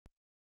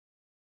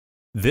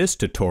This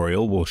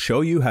tutorial will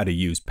show you how to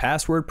use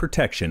password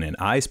protection in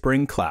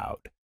iSpring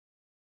Cloud.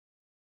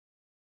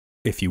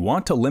 If you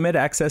want to limit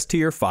access to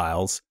your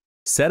files,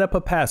 set up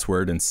a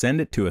password and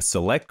send it to a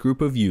select group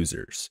of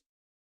users.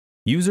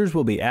 Users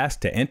will be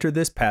asked to enter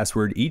this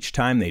password each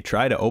time they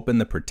try to open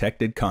the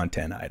protected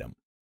content item.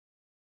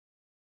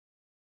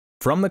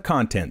 From the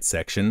Content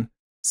section,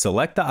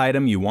 select the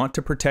item you want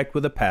to protect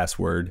with a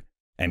password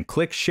and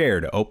click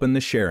Share to open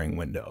the sharing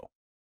window.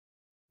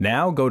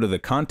 Now go to the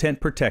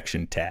Content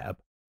Protection tab.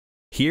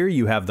 Here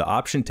you have the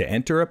option to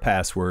enter a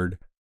password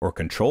or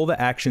control the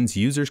actions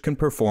users can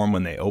perform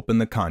when they open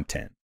the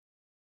content.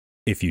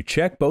 If you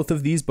check both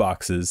of these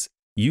boxes,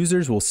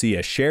 users will see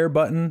a Share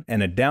button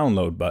and a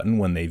Download button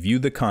when they view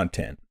the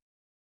content.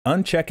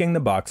 Unchecking the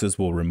boxes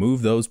will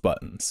remove those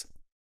buttons.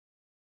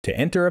 To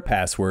enter a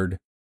password,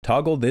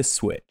 toggle this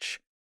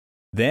switch.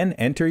 Then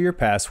enter your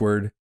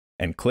password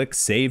and click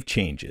Save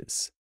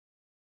Changes.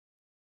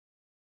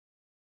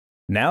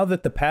 Now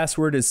that the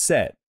password is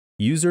set,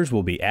 users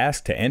will be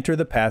asked to enter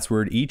the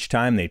password each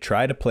time they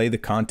try to play the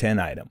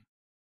content item.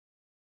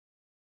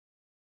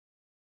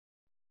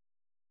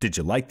 Did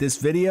you like this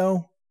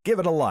video? Give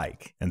it a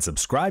like and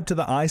subscribe to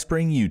the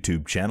iSpring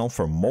YouTube channel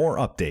for more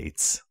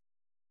updates.